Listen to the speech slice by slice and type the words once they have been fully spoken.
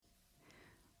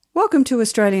Welcome to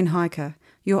Australian Hiker,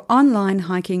 your online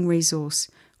hiking resource.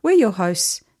 We're your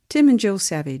hosts, Tim and Jill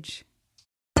Savage.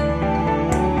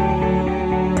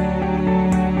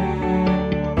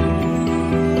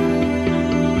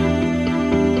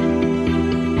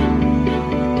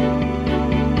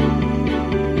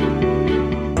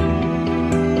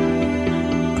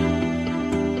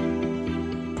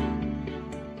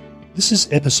 This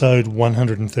is episode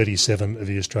 137 of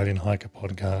the Australian Hiker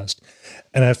podcast,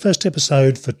 and our first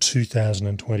episode for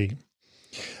 2020.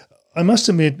 I must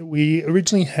admit, we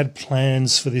originally had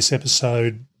plans for this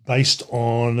episode based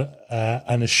on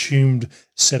an assumed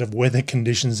set of weather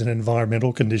conditions and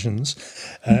environmental conditions.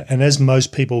 And as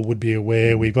most people would be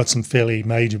aware, we've got some fairly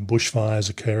major bushfires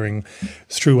occurring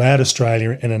throughout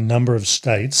Australia in a number of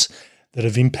states that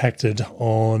have impacted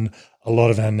on a lot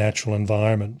of our natural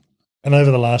environment. And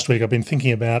over the last week, I've been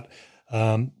thinking about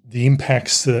the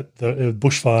impacts that the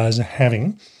bushfires are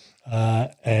having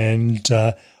and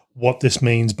what this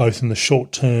means both in the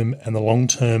short term and the long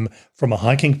term from a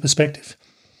hiking perspective.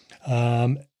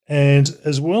 And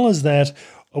as well as that,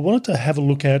 I wanted to have a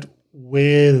look at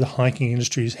where the hiking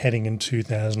industry is heading in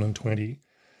 2020.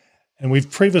 And we've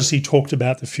previously talked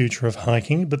about the future of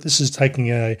hiking, but this is taking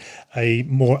a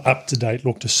more up-to-date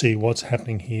look to see what's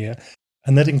happening here.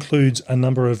 And that includes a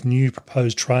number of new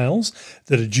proposed trails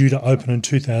that are due to open in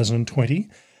 2020,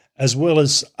 as well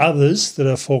as others that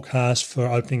are forecast for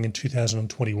opening in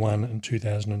 2021 and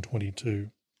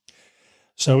 2022.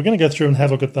 So we're going to go through and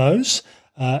have a look at those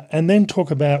and then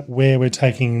talk about where we're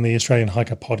taking the Australian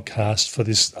Hiker podcast for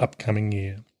this upcoming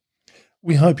year.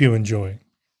 We hope you enjoy.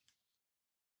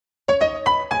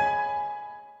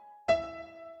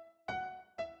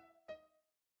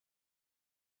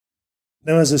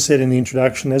 Now, as I said in the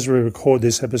introduction, as we record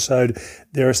this episode,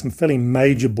 there are some fairly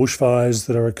major bushfires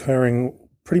that are occurring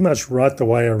pretty much right the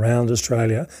way around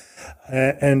Australia.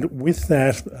 And with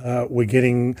that, we're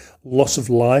getting loss of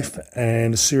life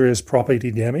and serious property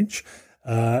damage.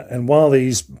 And while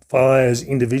these fires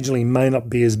individually may not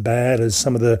be as bad as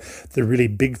some of the really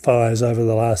big fires over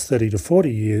the last 30 to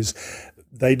 40 years,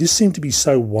 they just seem to be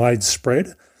so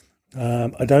widespread.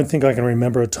 I don't think I can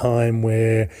remember a time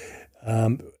where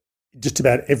just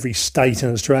about every state in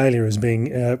Australia is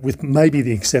being, with maybe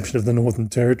the exception of the Northern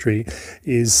Territory,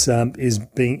 is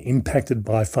being impacted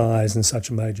by fires in such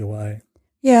a major way.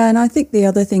 Yeah, and I think the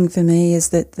other thing for me is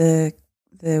that the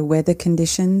weather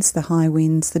conditions, the high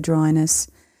winds, the dryness,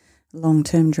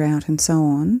 long-term drought and so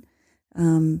on,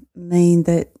 mean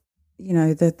that, you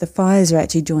know, the fires are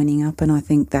actually joining up, and I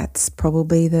think that's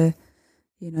probably the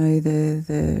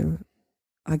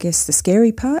I guess the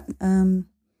scary part.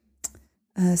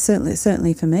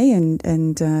 Certainly for me,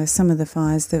 and some of the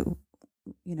fires that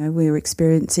we're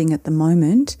experiencing at the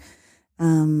moment,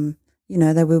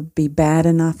 they will be bad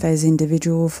enough as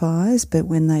individual fires, but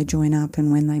when they join up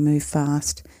and when they move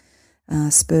fast,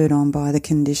 spurred on by the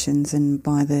conditions and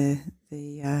by the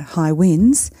high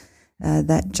winds,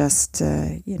 that just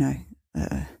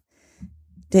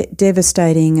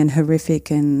devastating and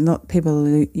horrific, and people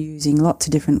are using lots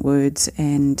of different words,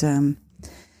 and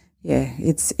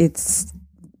it's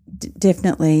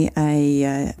definitely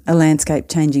a landscape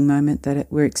changing moment that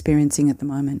we're experiencing at the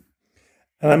moment.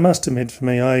 And I must admit, for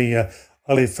me, I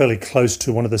live fairly close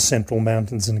to one of the central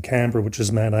mountains in Canberra, which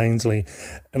is Mount Ainslie,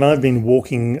 and I've been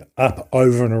walking up,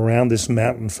 over and around this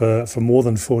mountain for more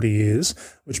than 40 years,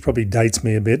 which probably dates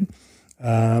me a bit.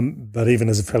 But even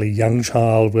as a fairly young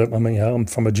child, I'm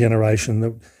from a generation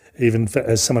that even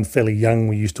as someone fairly young,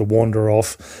 we used to wander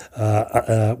off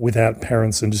without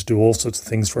parents and just do all sorts of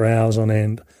things for hours on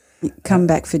end. Come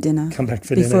back for dinner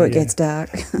before it gets dark.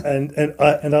 and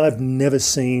I've never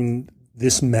seen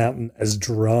this mountain as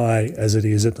dry as it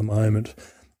is at the moment.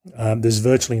 There's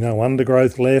virtually no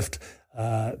undergrowth left.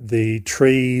 The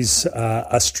trees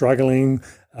are struggling.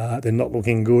 They're not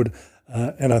looking good.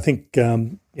 And I think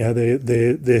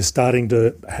they're starting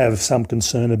to have some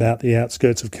concern about the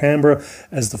outskirts of Canberra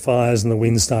as the fires and the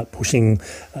winds start pushing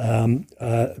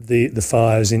the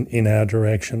fires in our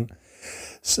direction.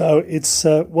 So it's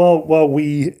while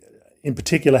we in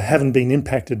particular haven't been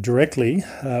impacted directly,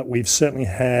 we've certainly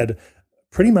had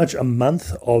pretty much a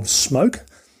month of smoke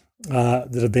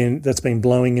that's been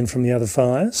blowing in from the other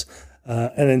fires,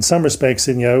 and in some respects,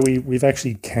 we've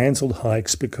actually cancelled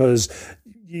hikes because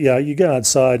you go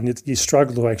outside and you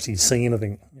struggle to actually see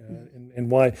anything. And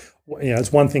why?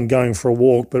 It's one thing going for a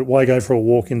walk, but why go for a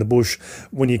walk in the bush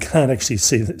when you can't actually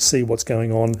see what's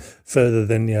going on further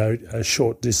than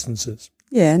short distances?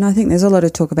 Yeah, and I think there's a lot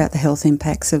of talk about the health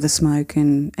impacts of the smoke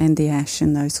and the ash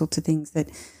and those sorts of things that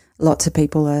lots of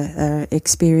people are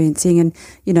experiencing. And,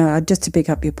 just to pick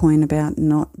up your point about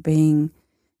not being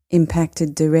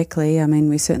impacted directly. I mean,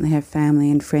 we certainly have family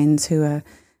and friends who are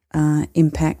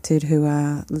impacted, who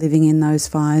are living in those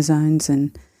fire zones,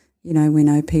 and we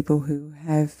know people who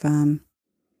have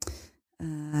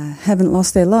haven't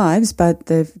lost their lives, but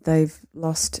they've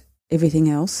lost everything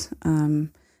else.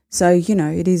 So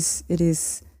it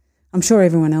is. I'm sure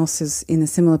everyone else is in a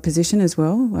similar position as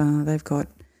well. They've got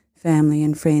family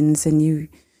and friends, and you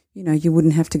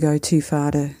wouldn't have to go too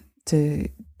far to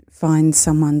find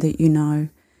someone that you know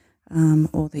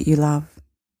or that you love.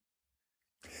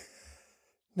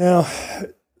 Now,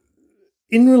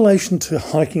 in relation to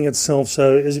hiking itself,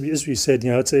 so as we said,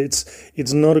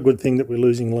 it's not a good thing that we're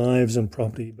losing lives and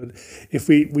property. But if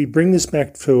we bring this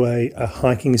back to a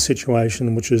hiking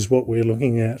situation, which is what we're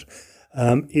looking at,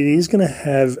 it is going to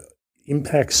have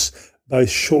impacts both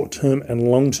short-term and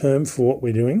long-term for what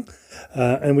we're doing.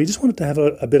 And we just wanted to have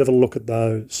a bit of a look at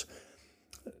those.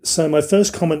 So my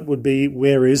first comment would be,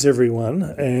 where is everyone?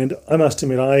 And I must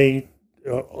admit,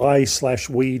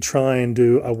 we try and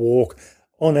do a walk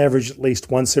on average at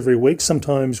least once every week.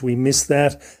 Sometimes we miss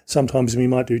that. Sometimes we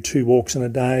might do 2 walks in a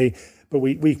day, but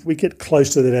we get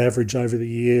close to that average over the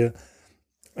year.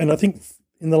 And I think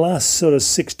in the last sort of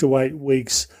 6 to 8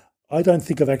 weeks, I don't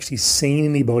think I've actually seen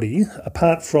anybody,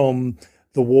 apart from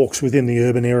the walks within the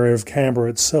urban area of Canberra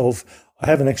itself. I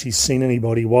haven't actually seen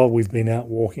anybody while we've been out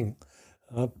walking.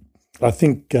 I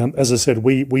think, as I said,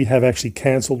 we have actually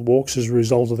cancelled walks as a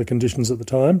result of the conditions at the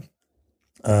time.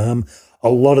 A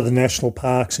lot of the national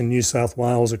parks in New South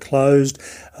Wales are closed,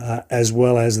 as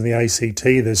well as in the ACT.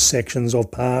 There's sections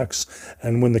of parks,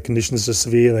 and when the conditions are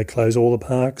severe, they close all the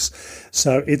parks.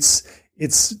 So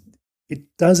it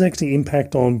does actually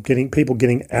impact on people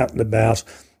getting out and about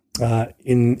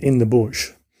in the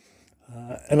bush.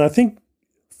 And I think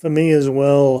for me as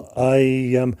well,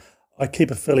 I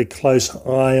keep a fairly close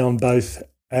eye on both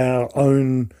our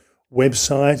own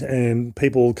website and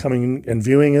people coming and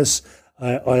viewing us.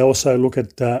 I also look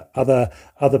at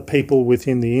other people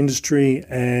within the industry,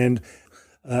 and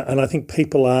I think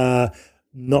people are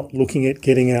not looking at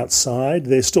getting outside.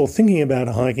 They're still thinking about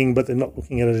hiking, but they're not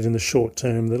looking at it in the short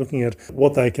term. They're looking at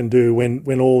what they can do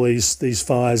when all these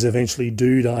fires eventually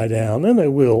do die down, and they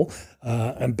will.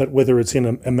 But whether it's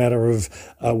in a matter of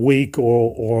a week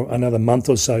or another month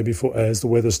or so before, as the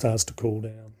weather starts to cool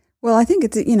down. Well, I think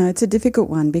it's a difficult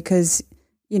one because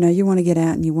you want to get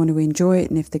out and you want to enjoy it,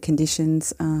 and if the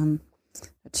conditions are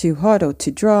too hot or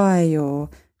too dry or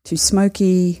too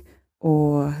smoky,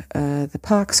 or the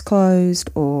park's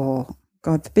closed, or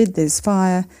God forbid there's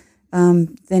fire,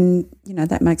 then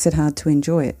that makes it hard to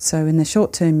enjoy it. So in the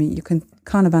short term, you can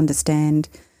kind of understand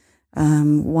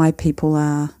why people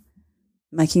are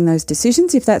making those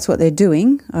decisions if that's what they're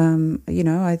doing.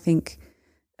 I think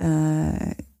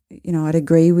I'd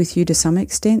agree with you to some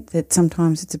extent that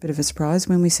sometimes it's a bit of a surprise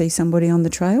when we see somebody on the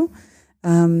trail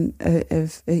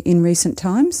in recent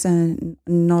times, and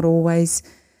not always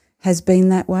has been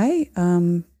that way.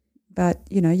 But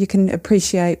you can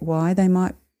appreciate why they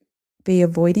might be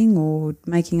avoiding or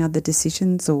making other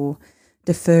decisions or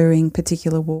deferring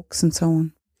particular walks and so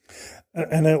on.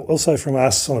 And also from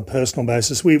us on a personal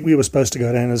basis, we were supposed to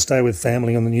go down and stay with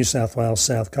family on the New South Wales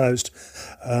south coast,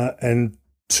 and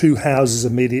 2 houses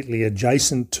immediately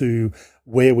adjacent to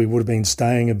where we would have been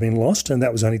staying have been lost, and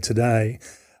that was only today.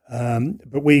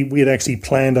 But we had actually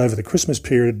planned over the Christmas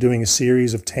period doing a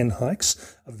series of 10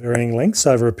 hikes of varying lengths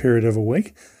over a period of a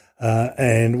week.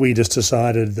 And we just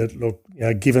decided that, look,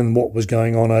 given what was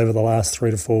going on over the last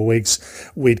 3 to 4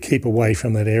 weeks, we'd keep away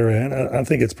from that area. And I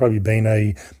think it's probably been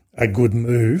a good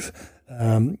move.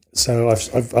 So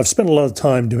I've spent a lot of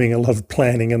time doing a lot of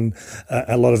planning and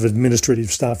a lot of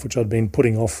administrative stuff, which I'd been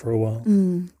putting off for a while.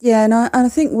 Yeah, and I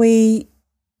think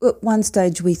at one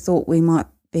stage we thought we might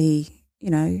be,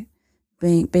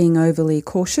 being overly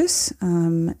cautious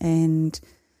and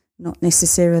not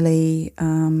necessarily,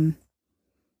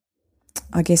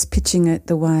 I guess, pitching it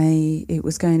the way it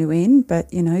was going to end.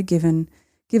 But given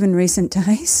recent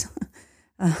days,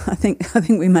 I think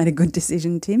we made a good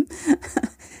decision, Tim.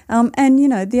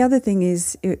 And the other thing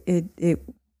is, it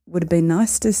would have been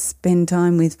nice to spend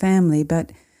time with family,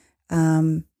 but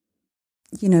when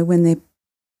they're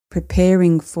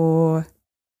preparing for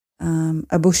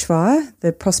a bushfire,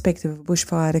 the prospect of a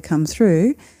bushfire to come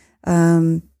through,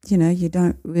 you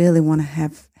don't really want to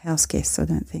have house guests, I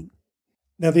don't think.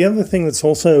 Now, the other thing that's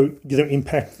also going to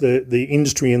impact the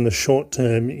industry in the short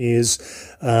term is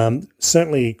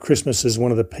certainly Christmas is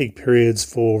one of the peak periods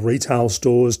for retail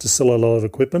stores to sell a lot of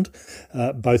equipment,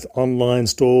 both online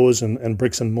stores and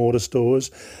bricks and mortar stores.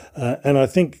 And I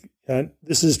think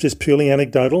this is just purely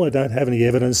anecdotal. I don't have any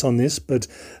evidence on this, but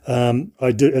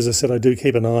I do, as I said, I do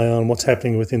keep an eye on what's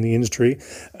happening within the industry,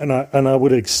 and I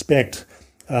would expect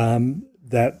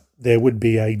that there would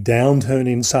be a downturn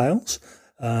in sales.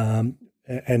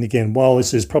 And again, while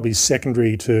this is probably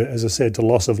secondary to, as I said, to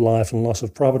loss of life and loss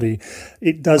of property,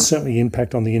 it does certainly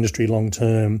impact on the industry long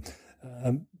term.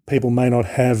 People may not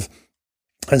have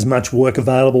as much work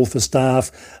available for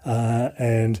staff,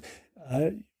 and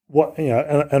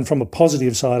from a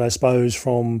positive side, I suppose,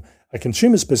 from a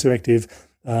consumer's perspective,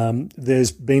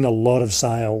 there's been a lot of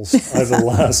sales over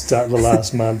the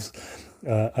last month.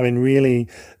 I mean, really,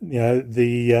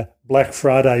 the Black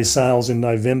Friday sales in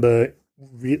November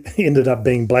ended up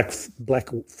being Black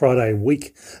Friday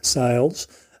week sales.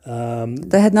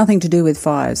 They had nothing to do with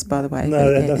fires, by the way.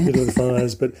 No, they had nothing to do with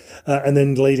fires. But and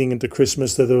then leading into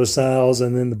Christmas, there were sales,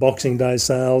 and then the Boxing Day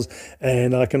sales.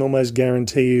 And I can almost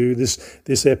guarantee you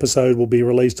this episode will be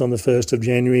released on the 1st of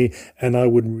January, and I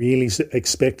would really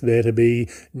expect there to be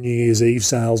New Year's Eve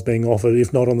sales being offered,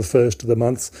 if not on the 1st of the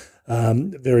month,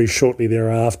 very shortly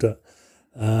thereafter.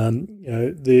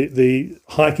 The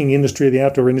hiking industry, the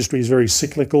outdoor industry is very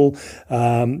cyclical.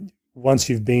 Once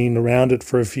you've been around it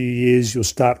for a few years, you'll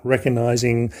start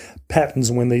recognising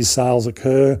patterns when these sales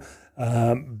occur.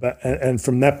 And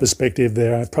from that perspective,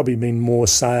 there have probably been more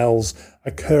sales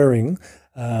occurring.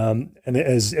 And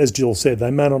as Jill said,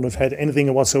 they may not have had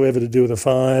anything whatsoever to do with the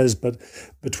fires, but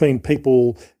between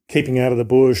people keeping out of the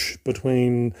bush,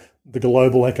 between the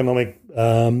global economic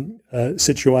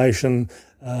situation,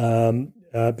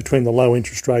 between the low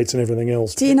interest rates and everything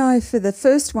else. Do you know, for the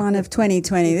first one of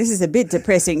 2020, this is a bit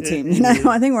depressing, Tim.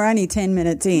 I think we're only 10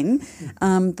 minutes in.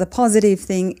 The positive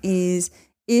thing is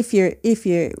if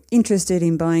you're interested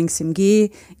in buying some gear,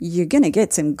 you're going to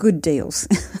get some good deals.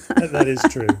 That is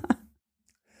true.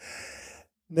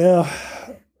 Now,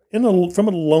 from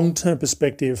a long-term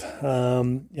perspective,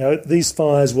 these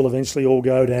fires will eventually all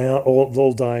go down, or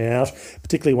they'll die out,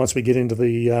 particularly once we get into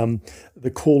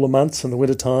the cooler months and the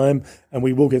winter time, and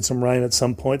we will get some rain at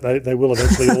some point. They will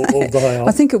eventually all die off.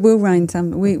 I think it will rain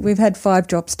some. We've had 5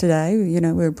 drops today. We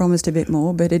were promised a bit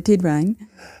more, but it did rain.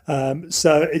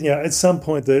 So at some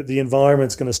point the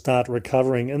environment's going to start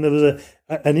recovering. And there was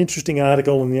an interesting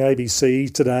article in the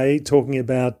ABC today talking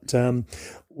about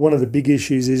one of the big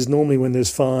issues is normally when there's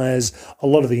fires, a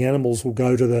lot of the animals will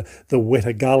go to the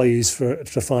wetter gullies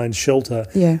to find shelter.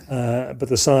 Yeah. But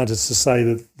the scientists say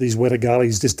that these wetter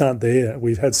gullies just aren't there.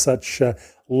 We've had such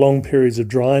long periods of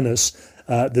dryness.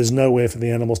 There's nowhere for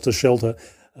the animals to shelter.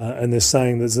 And they're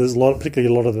saying that there's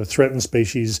particularly a lot of the threatened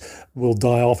species will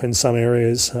die off in some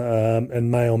areas and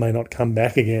may or may not come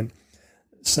back again.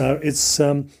 So it's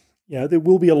there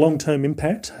will be a long-term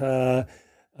impact.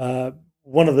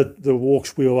 One of the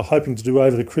walks we were hoping to do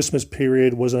over the Christmas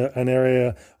period was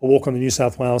a walk on the New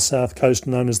South Wales south coast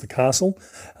known as the Castle.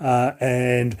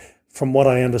 And from what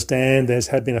I understand, there's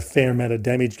had been a fair amount of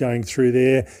damage going through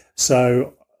there.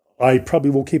 So I probably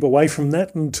will keep away from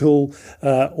that until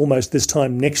almost this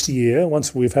time next year,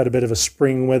 once we've had a bit of a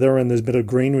spring weather and there's a bit of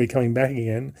greenery coming back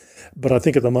again. But I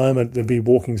think at the moment they'll be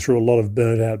walking through a lot of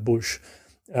burnt-out bush.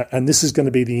 And this is going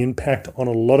to be the impact on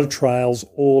a lot of trails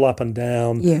all up and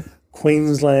down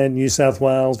Queensland, New South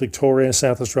Wales, Victoria,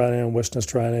 South Australia and Western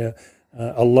Australia.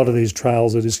 A lot of these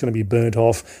trails are just going to be burnt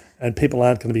off, and people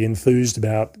aren't going to be enthused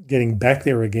about getting back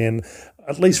there again,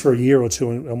 at least for a year or two,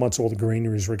 and once all the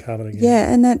greenery is recovered again.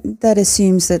 Yeah, and that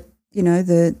assumes that,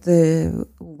 the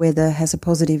weather has a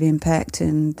positive impact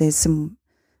and there's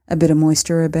a bit of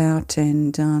moisture about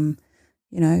and,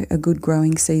 a good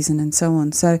growing season and so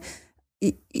on. So,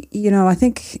 I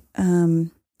think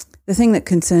the thing that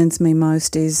concerns me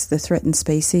most is the threatened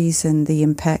species and the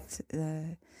impact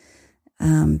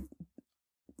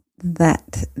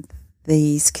that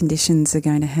these conditions are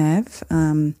going to have.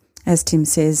 As Tim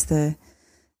says, the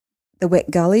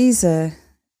wet gullies are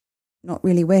not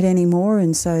really wet anymore,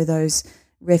 and so those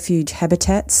refuge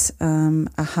habitats are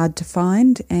hard to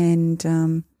find.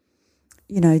 And,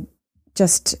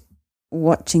 just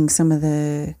watching some of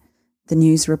the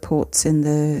news reports and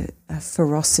the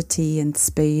ferocity and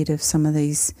speed of some of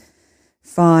these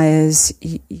fires,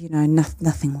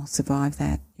 nothing will survive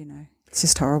that. It's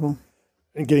just horrible.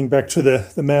 And getting back to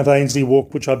the Mount Ainslie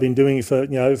walk, which I've been doing for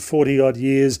 40-odd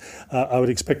years, I would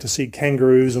expect to see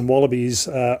kangaroos and wallabies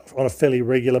on a fairly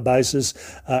regular basis.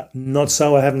 Not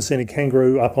so. I haven't seen a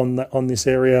kangaroo up on this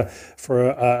area for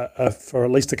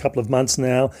at least a couple of months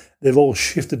now. They've all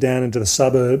shifted down into the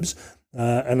suburbs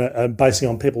and are basically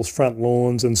on people's front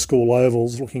lawns and school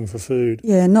ovals looking for food.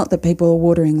 Yeah, not that people are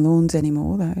watering lawns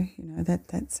anymore, though.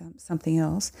 That's something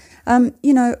else.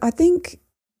 I think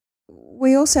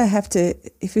we also have to,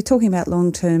 if we're talking about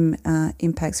long-term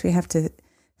impacts, we have to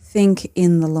think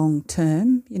in the long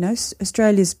term. You know,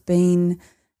 Australia's been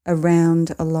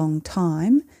around a long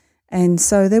time, and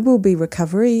so there will be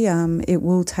recovery. It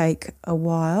will take a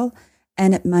while,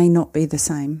 and it may not be the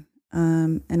same.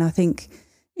 And I think,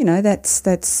 you know, that's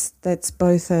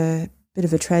both a bit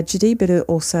of a tragedy, but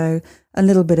also a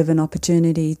little bit of an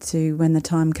opportunity to, when the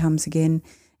time comes again,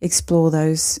 explore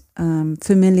those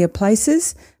familiar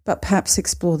places, but perhaps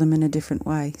explore them in a different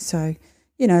way. So,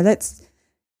 you know, let's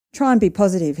try and be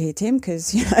positive here, Tim,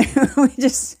 because, you know, we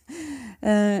just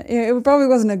it probably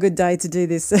wasn't a good day to do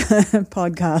this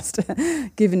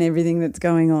podcast, given everything that's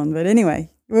going on. But anyway,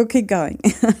 we'll keep going.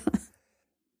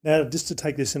 Now, just to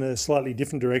take this in a slightly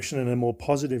different direction and a more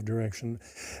positive direction,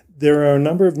 there are a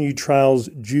number of new trails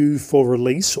due for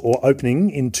release or opening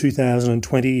in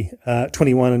 2020,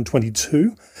 21 and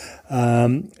 22.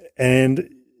 And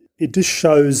it just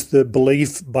shows the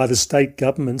belief by the state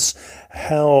governments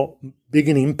how big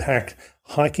an impact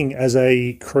hiking as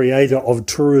a creator of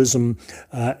tourism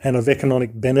and of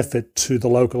economic benefit to the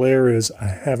local areas are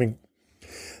having.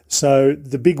 So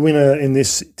the big winner in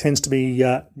this tends to be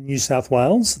New South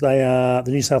Wales. The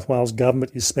New South Wales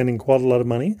government is spending quite a lot of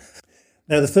money.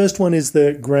 Now, the first one is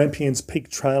the Grampians Peak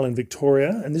Trail in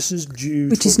Victoria, and this is due...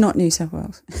 Which is not New South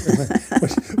Wales.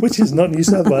 which is not New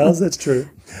South Wales, that's true.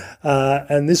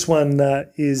 And this one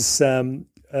is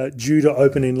due to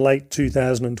open in late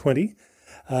 2020.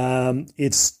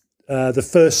 It's the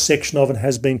first section of it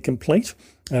has been complete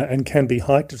and can be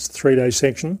hiked. It's a 3-day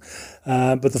section.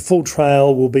 But the full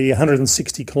trail will be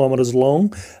 160 kilometres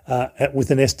long with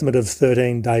an estimate of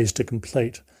 13 days to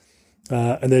complete.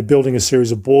 And they're building a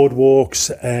series of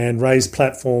boardwalks and raised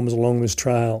platforms along this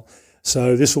trail.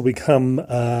 So this will become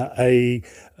a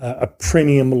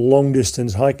premium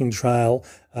long-distance hiking trail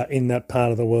in that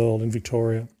part of the world in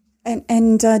Victoria.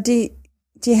 And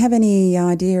do you have any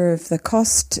idea of the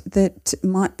cost that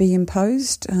might be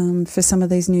imposed for some of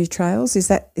these new trails? Is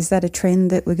that a trend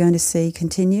that we're going to see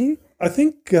continue? I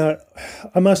think,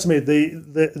 I must admit,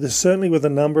 certainly with a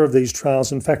number of these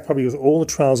trails, in fact, probably with all the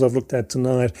trails I've looked at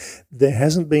tonight, there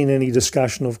hasn't been any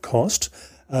discussion of cost,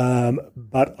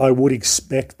 but I would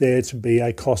expect there to be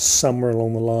a cost somewhere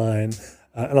along the line.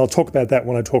 And I'll talk about that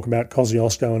when I talk about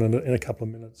Kosciuszko in a couple of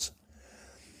minutes.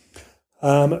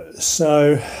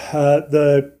 So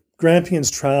the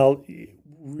Grampians Trail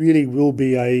really will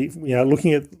be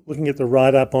looking at the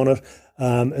write-up on it.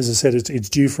 As I said, it's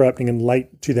due for opening in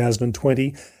late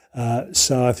 2020.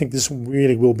 So I think this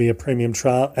really will be a premium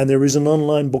trail, and there is an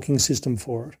online booking system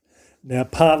for it. Now,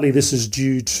 partly this is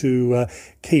due to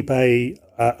keep a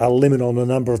limit on the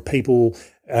number of people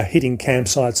hitting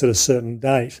campsites at a certain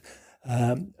date.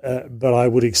 But I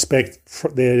would expect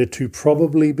there to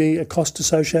probably be a cost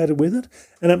associated with it.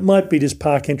 And it might be just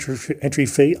park entry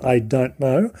fee, I don't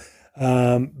know,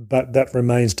 but that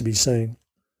remains to be seen.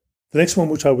 The next one,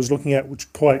 which I was looking at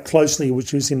quite closely,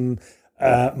 which is in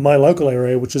my local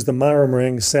area, which is the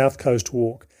Maramarang South Coast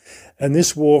Walk. And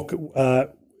this walk,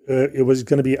 it was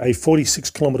going to be a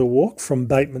 46-kilometre walk from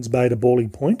Batemans Bay to Bawley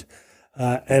Point,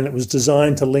 and it was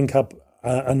designed to link up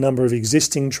a number of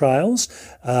existing trails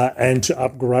and to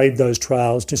upgrade those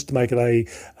trails just to make it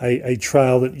a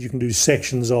trail that you can do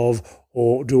sections of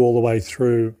or do all the way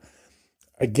through.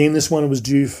 Again, this one was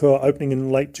due for opening in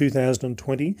late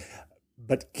 2020,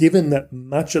 but given that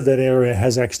much of that area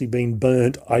has actually been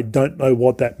burnt, I don't know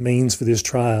what that means for this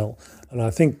trail. And I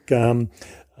think you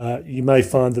may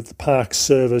find that the Park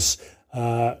Service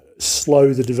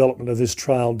slow the development of this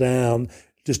trail down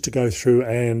just to go through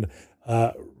and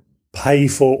pay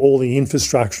for all the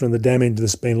infrastructure and the damage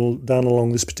that's been done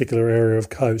along this particular area of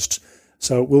coast.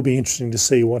 So it will be interesting to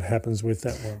see what happens with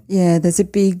that one. Yeah, there's a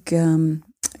big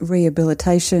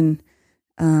rehabilitation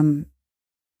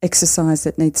exercise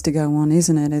that needs to go on,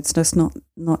 isn't it? It's just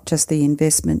not just the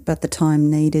investment, but the time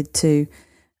needed to,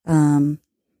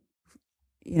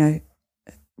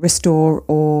 restore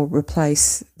or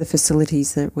replace the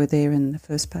facilities that were there in the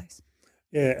first place.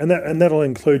 Yeah, and that'll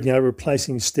include,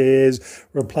 replacing stairs,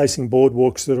 replacing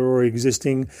boardwalks that are already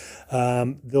existing.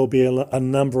 There'll be a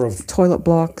number of toilet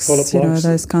blocks,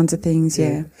 those kinds of things.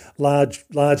 Yeah.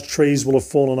 Large trees will have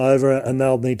fallen over, and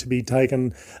they'll need to be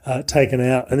taken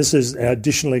out. And this is an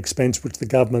additional expense which the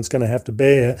government's going to have to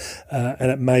bear.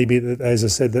 And it may be that, as I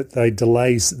said, that they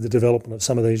delay the development of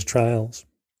some of these trails.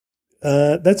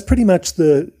 That's pretty much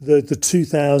the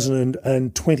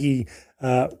 2020.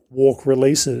 Walk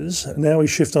releases. Now we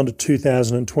shift on to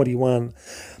 2021.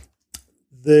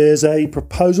 There's a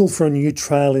proposal for a new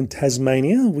trail in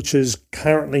Tasmania, which is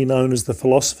currently known as the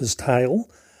Philosopher's Tail.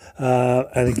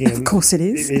 And again, of course it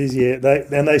is. It is, yeah.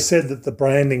 They said that the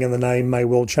branding and the name may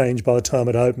well change by the time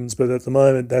it opens, but at the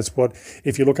moment, that's what,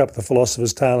 if you look up the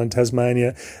Philosopher's Tale in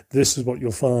Tasmania, this is what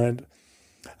you'll find.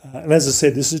 And as I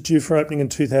said, this is due for opening in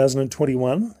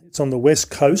 2021. It's on the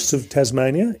west coast of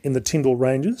Tasmania in the Tyndall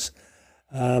Ranges.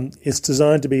 It's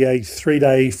designed to be a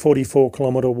 3-day,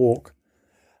 44-kilometre walk.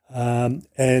 I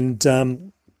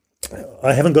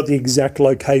haven't got the exact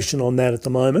location on that at the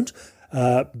moment,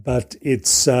 but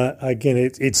it's again,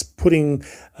 it's putting,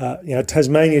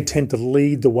 Tasmania tend to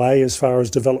lead the way as far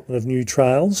as development of new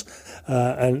trails,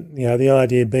 and the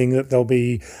idea being that there'll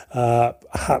be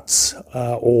huts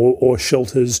or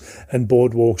shelters and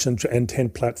boardwalks and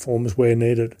tent platforms where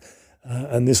needed.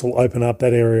 And this will open up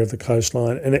that area of the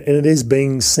coastline. And it is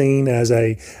being seen as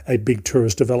a big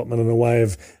tourist development and a way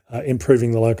of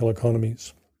improving the local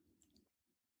economies.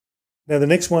 Now, the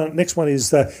next one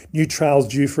is new trails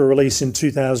due for release in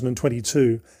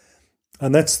 2022.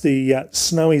 And that's the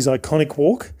Snowy's Iconic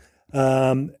Walk.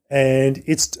 And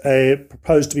it's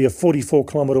proposed to be a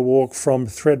 44-kilometre walk from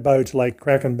Thredbo to Lake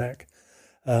Krakenbach.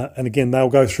 And again, they'll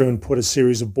go through and put a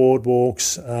series of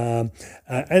boardwalks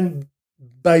and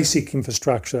basic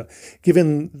infrastructure.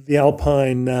 Given the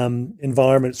alpine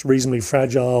environment is reasonably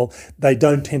fragile, they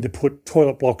don't tend to put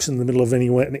toilet blocks in the middle of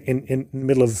anywhere, in the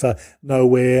middle of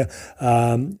nowhere.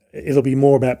 It'll be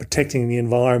more about protecting the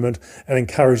environment and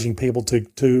encouraging people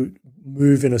to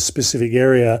move in a specific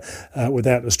area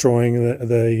without destroying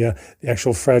the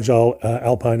actual fragile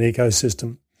alpine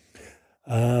ecosystem.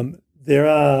 There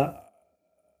are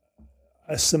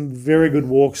some very good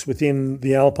walks within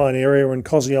the alpine area in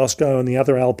Kosciuszko and the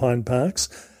other alpine parks.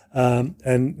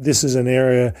 And this is an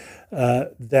area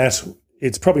that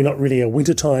it's probably not really a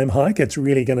wintertime hike. It's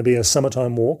really going to be a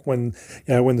summertime walk when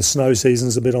the snow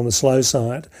season's a bit on the slow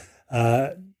side,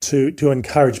 to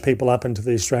encourage people up into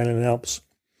the Australian Alps.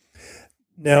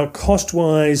 Now,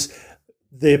 cost-wise,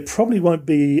 there probably won't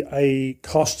be a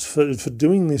cost for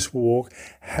doing this walk.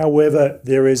 However,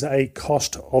 there is a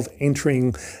cost of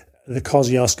entering the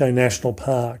Kosciuszko National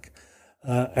Park.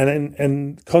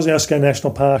 And Kosciuszko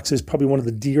National Parks is probably one of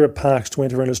the dearer parks to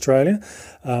enter in Australia.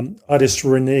 I just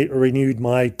renewed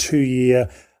my 2-year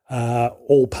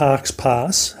All Parks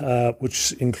Pass,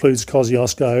 which includes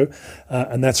Kosciuszko,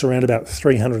 and that's around about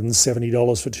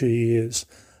 $370 for 2 years.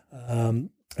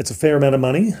 It's a fair amount of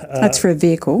money. That's for a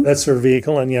vehicle. That's for a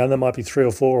vehicle, and there might be 3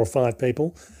 or 4 or 5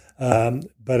 people.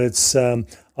 But it's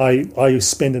I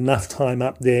spend enough time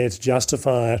up there to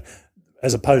justify it,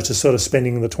 as opposed to sort of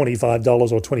spending the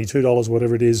 $25 or $22,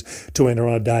 whatever it is, to enter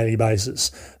on a daily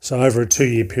basis. So over a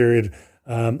 2-year period,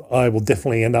 I will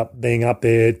definitely end up being up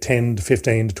there 10 to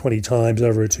 15 to 20 times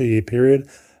over a 2-year period.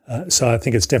 So I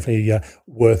think it's definitely a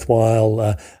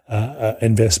worthwhile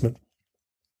investment.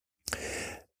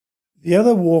 The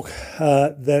other walk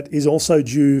that is also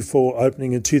due for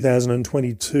opening in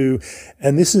 2022,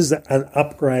 and this is an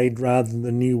upgrade rather than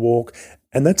the new walk,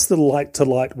 and that's the Light to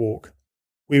Light walk.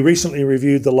 We recently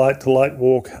reviewed the Light to Light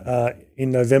walk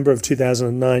in November of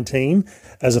 2019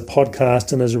 as a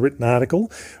podcast and as a written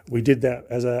article. We did that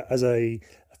as a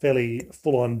fairly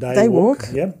full-on day walk.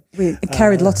 Yeah, we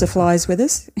carried lots of flies with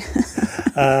us.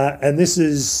 And this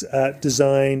is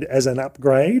designed as an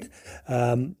upgrade.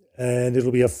 And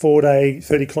it'll be a 4-day,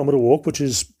 30-kilometre walk, which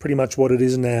is pretty much what it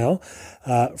is now,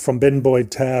 from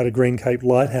Benboyd Tower to Green Cape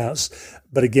Lighthouse.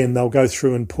 But again, they'll go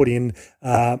through and put in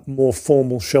more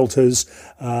formal shelters,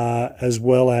 as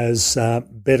well as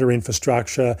better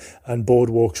infrastructure and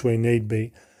boardwalks where need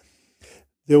be.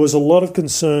 There was a lot of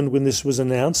concern when this was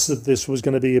announced that this was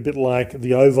going to be a bit like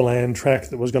the overland track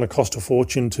that was going to cost a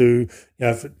fortune to,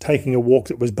 for taking a walk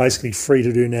that was basically free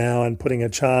to do now and putting a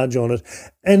charge on it.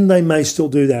 And they may still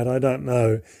do that, I don't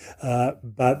know.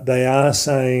 But they are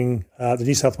saying, the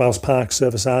New South Wales Park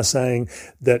Service are saying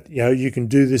that, you can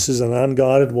do this as an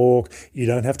unguided walk, you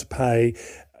don't have to pay.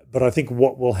 But I think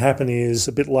what will happen is,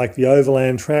 a bit like the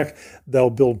overland track, they'll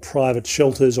build private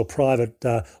shelters or private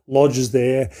lodges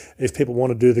there. If people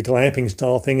want to do the glamping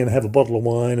style thing and have a bottle of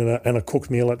wine and a cooked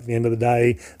meal at the end of the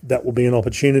day, that will be an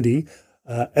opportunity.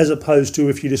 As opposed to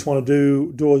if you just want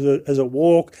to do it as a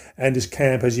walk and just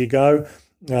camp as you go,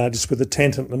 just with a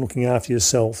tent and looking after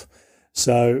yourself.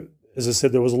 So, as I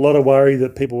said, there was a lot of worry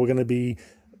that people were going to be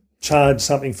charge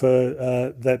something for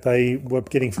that they were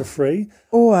getting for free.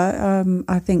 Or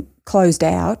I think closed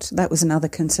out. That was another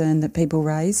concern that people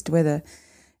raised, whether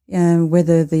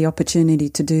the opportunity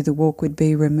to do the walk would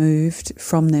be removed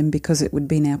from them because it would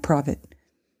be now private.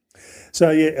 So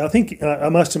yeah, I think I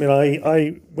must admit,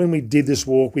 I when we did this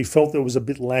walk, we felt there was a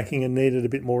bit lacking and needed a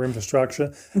bit more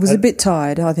infrastructure. It was a bit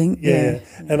tired, I think. Yeah,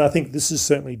 and I think this is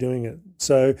certainly doing it.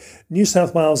 So New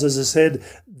South Wales, as I said,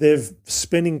 they're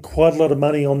spending quite a lot of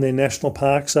money on their national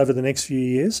parks over the next few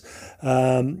years,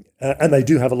 and they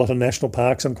do have a lot of national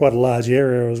parks and quite a large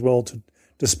area as well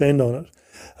to spend on it.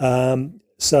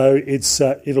 So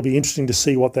it'll be interesting to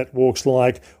see what that walk's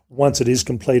like once it is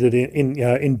completed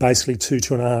in basically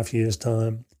 2.5 years'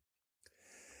 time.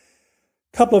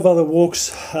 A couple of other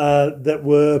walks that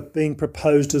were being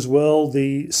proposed as well.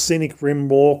 The Scenic Rim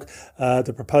Walk,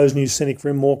 the proposed new Scenic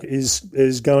Rim Walk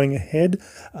is going ahead.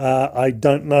 I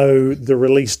don't know the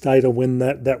release date or when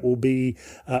that will be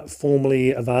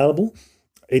formally available.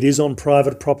 It is on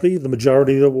private property, the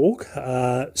majority of the walk,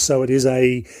 so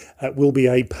it will be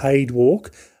a paid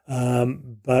walk,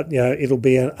 but it'll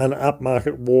be an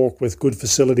upmarket walk with good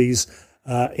facilities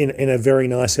in a very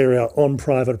nice area on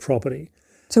private property.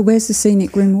 So where's the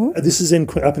Scenic Rim Walk? This is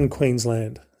up in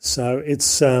Queensland, so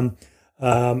it's the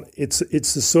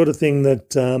sort of thing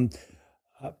that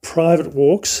private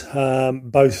walks,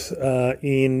 both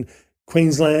in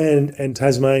Queensland and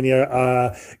Tasmania,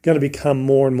 are going to become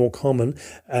more and more common,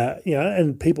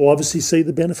 and people obviously see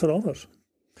the benefit of it.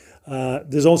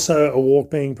 There's also a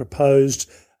walk being proposed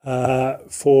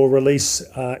for release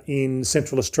in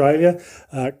Central Australia,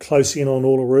 close in on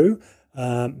Uluru.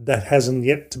 That hasn't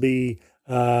yet to be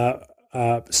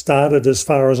started as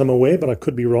far as I'm aware, but I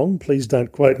could be wrong. Please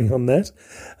don't quote me on that.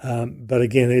 But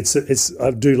again,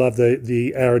 I do love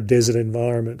the arid desert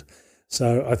environment.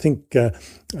 So I think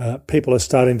people are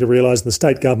starting to realise, and the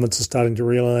state governments are starting to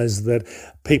realise that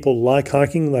people like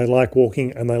hiking, they like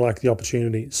walking, and they like the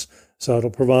opportunities. So it'll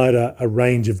provide a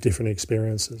range of different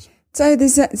experiences. So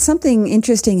there's something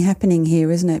interesting happening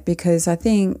here, isn't it? Because I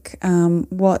think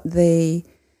what the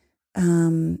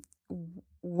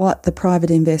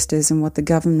private investors and what the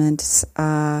governments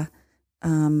are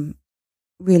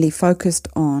really focused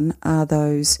on are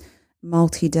those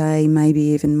multi-day, maybe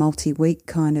even multi-week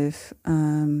kind of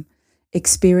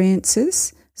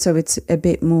experiences. So it's a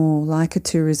bit more like a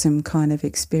tourism kind of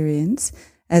experience,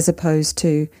 as opposed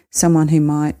to someone who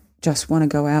might just want to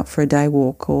go out for a day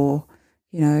walk, or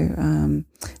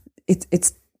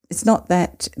it's not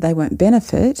that they won't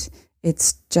benefit.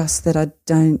 It's just that I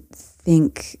don't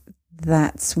think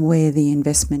that's where the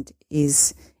investment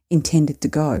is intended to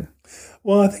go.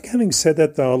 Well, I think having said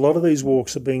that, though, a lot of these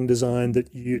walks are being designed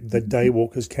that day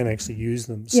walkers can actually use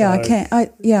them. So.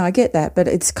 Yeah, I get that, but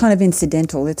it's kind of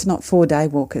incidental. It's not for day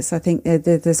walkers. I think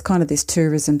there's kind of this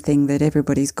tourism thing that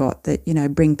everybody's got that,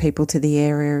 bring people to the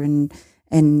area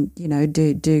and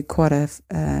do quite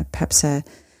perhaps a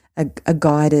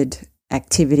guided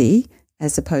activity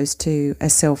as opposed to a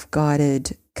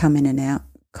self-guided come in and out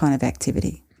kind of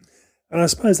activity. And I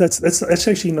suppose that's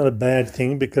actually not a bad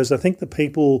thing, because I think the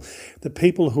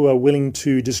people who are willing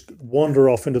to just wander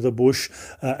off into the bush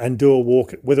and do a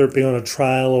walk, whether it be on a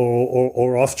trail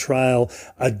or off trail,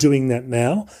 are doing that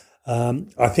now.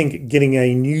 I think getting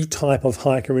a new type of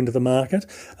hiker into the market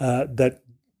that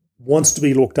wants to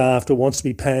be looked after, wants to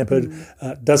be pampered,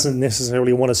 doesn't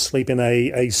necessarily want to sleep in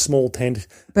a small tent.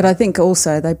 But I think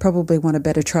also they probably want a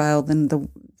better trail than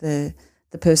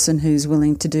the person who's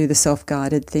willing to do the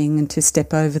self-guided thing and to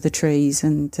step over the trees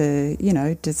and to,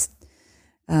 just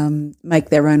make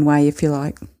their own way, if you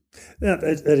like. Yeah,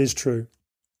 that is true.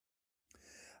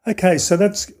 Okay, so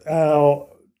that's our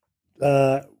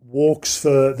walks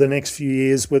for the next few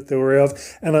years with the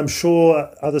of, and I'm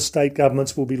sure other state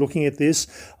governments will be looking at this.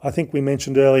 I think we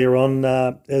mentioned earlier on,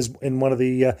 as in one of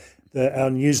our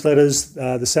newsletters,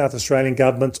 the South Australian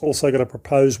government's also got a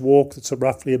proposed walk that's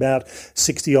roughly about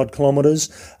 60-odd kilometres.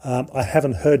 I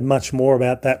haven't heard much more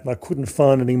about that, and I couldn't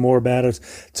find any more about it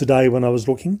today when I was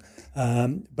looking.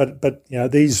 But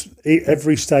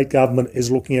every state government is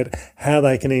looking at how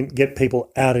they can get people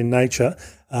out in nature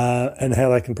and how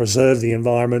they can preserve the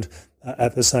environment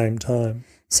at the same time.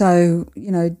 So,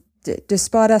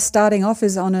 despite us starting off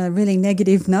as on a really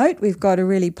negative note, we've got a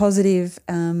really positive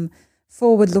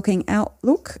forward-looking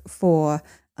outlook for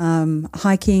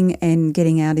hiking and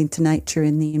getting out into nature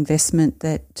and the investment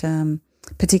that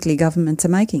particularly governments are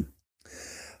making.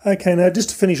 Okay, now just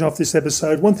to finish off this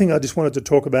episode, one thing I just wanted to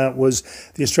talk about was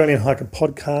the Australian Hiker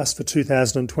podcast for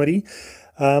 2020.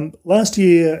 Last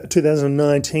year,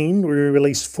 2019, we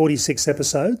released 46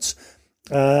 episodes.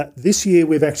 This year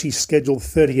we've actually scheduled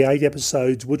 38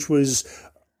 episodes, which was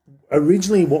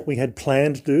originally what we had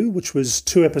planned to do, which was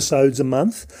 2 episodes a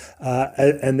month,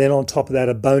 and then on top of that,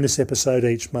 a bonus episode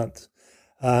each month.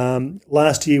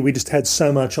 Last year we just had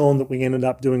so much on that we ended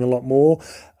up doing a lot more.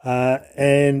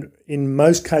 And in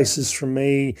most cases for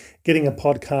me, getting a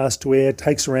podcast to air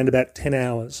takes around about 10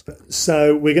 hours.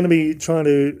 So we're going to be trying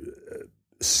to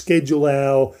schedule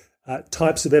our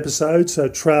types of episodes, so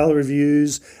trail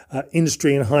reviews,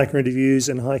 industry and hiker interviews,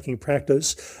 and hiking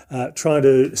practice, trying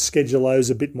to schedule those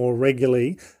a bit more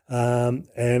regularly. And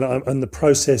I'm in the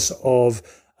process of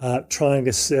trying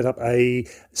to set up a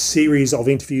series of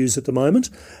interviews at the moment.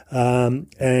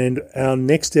 And our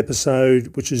next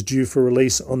episode, which is due for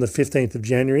release on the 15th of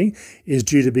January, is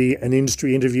due to be an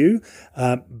industry interview,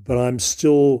 but I'm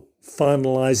still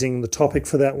finalising the topic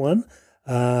for that one.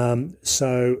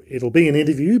 So it'll be an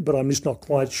interview, but I'm just not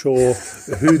quite sure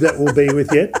who that will be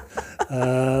with yet.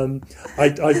 I'm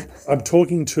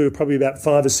talking to probably about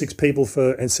 5 or 6 people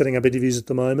and setting up interviews at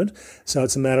the moment. So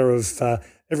it's a matter of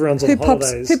everyone's on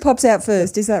holidays. Who pops out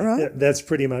first? Is that right? Yeah, that's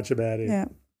pretty much about it. Yeah.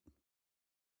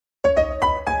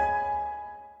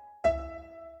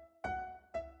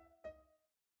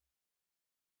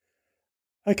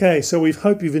 Okay, so we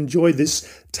hope you've enjoyed this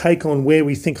take on where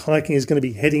we think hiking is going to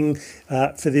be heading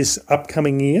for this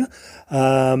upcoming year.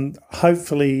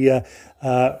 Hopefully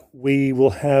we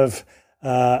will have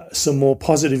some more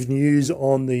positive news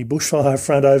on the bushfire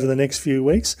front over the next few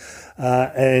weeks.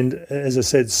 And as I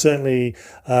said, certainly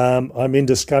I'm in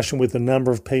discussion with a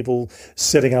number of people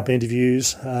setting up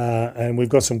interviews, and we've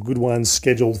got some good ones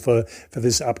scheduled for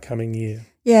this upcoming year.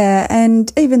 Yeah,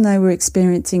 and even though we're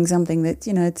experiencing something that,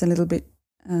 it's a little bit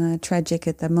tragic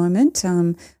at the moment,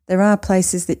 there are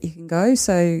places that you can go,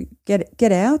 so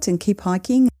get out and keep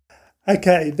hiking.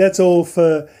 Okay, that's all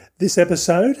for this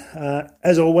episode.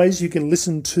 As always, you can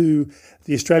listen to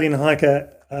the Australian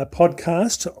Hiker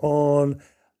podcast on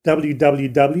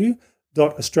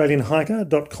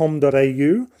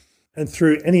www.australianhiker.com.au and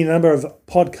through any number of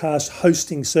podcast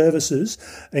hosting services,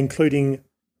 including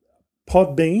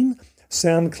Podbean,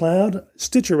 SoundCloud,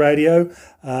 Stitcher Radio,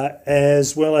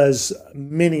 as well as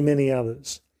many, many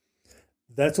others.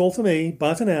 That's all for me.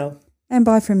 Bye for now. And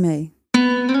bye from me.